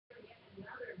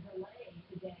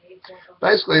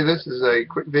Basically, this is a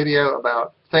quick video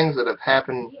about things that have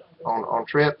happened on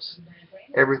trips.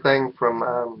 Everything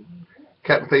from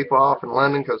cutting people off in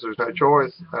London because there's no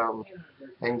choice,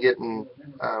 and getting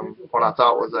what I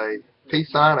thought was a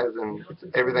peace sign, as in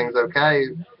everything's okay,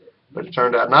 but it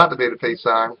turned out not to be the peace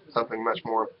sign, something much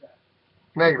more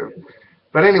negative.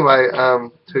 But anyway,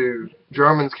 to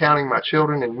Germans counting my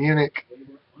children in Munich,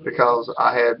 because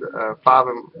I had 5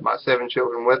 of my 7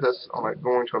 children with us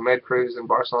going to a med cruise in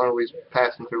Barcelona. We was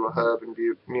passing through a hub in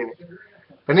Munich.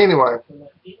 But anyway,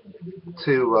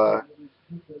 to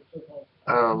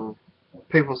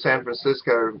people in San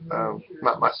Francisco,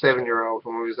 my 7-year-old,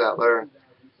 when we was out there,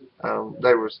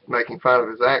 they were making fun of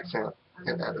his accent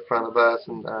at the front of us.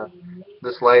 And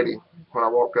this lady, when I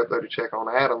walked up there to check on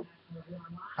Adam,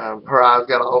 her eyes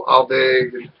got all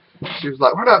big, and she was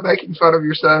like, "We're not making fun of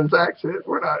your son's accent.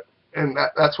 We're not." And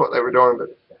that's what they were doing.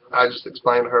 But I just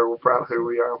explained to her we're proud of who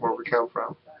we are and where we come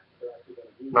from.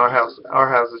 And our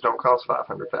houses don't cost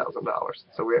 $500,000,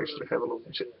 so we actually have a little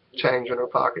change in our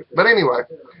pocket. But anyway,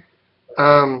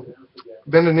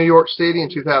 been to New York City in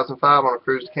 2005 on a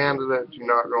cruise to Canada. Do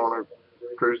not go on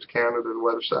a cruise to Canada. The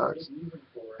weather sucks.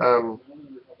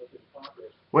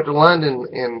 Went to London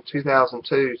in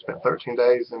 2002. Spent 13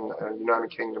 days in the United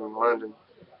Kingdom in London.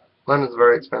 London's a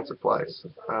very expensive place.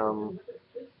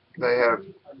 They have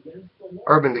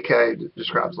urban decay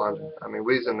describes London. I mean,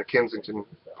 we was in the Kensington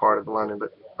part of London,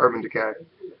 but urban decay.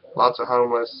 Lots of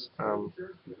homeless,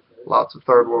 lots of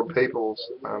third world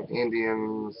peoples,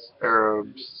 Indians,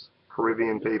 Arabs,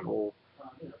 Caribbean people.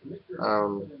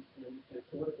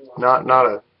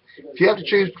 If you have to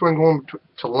choose between going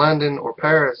to London or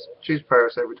Paris, choose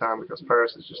Paris every time, because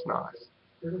Paris is just nice.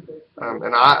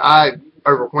 And I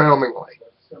overwhelmingly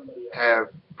have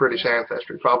British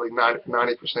ancestry, probably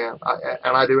 90%.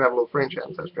 And I do have a little French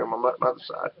ancestry on my mother's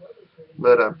side.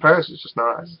 But Paris is just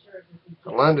nice.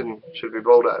 London should be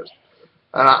bulldozed.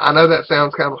 And I know that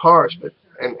sounds kind of harsh, but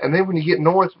and then when you get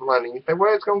north of London, you think,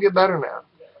 well, it's going to get better now.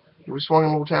 We swung in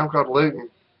a little town called Luton.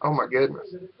 Oh my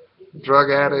goodness. The drug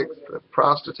addicts, the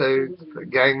prostitutes, the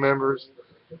gang members.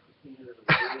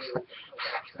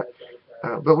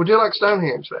 But we do like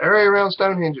Stonehenge. The area around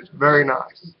Stonehenge is very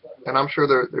nice. And I'm sure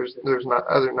there's not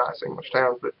other nice English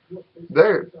towns, but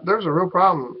there's a real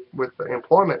problem with the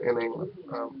employment in England.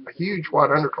 A huge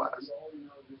white underclass,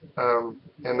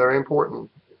 and they're importing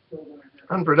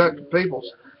unproductive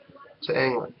peoples to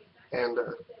England, and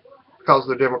because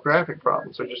of the demographic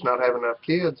problems, they're just not having enough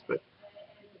kids. But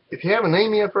if you have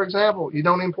anemia, for example, you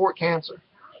don't import cancer.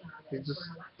 It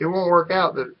won't work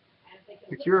out. The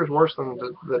cure is worse than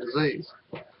the disease.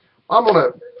 I'm going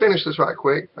to finish this right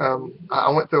quick.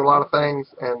 I went through a lot of things,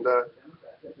 and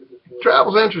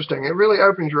travel's interesting. It really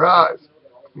opens your eyes.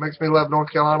 It makes me love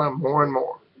North Carolina more and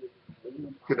more.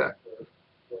 Good day.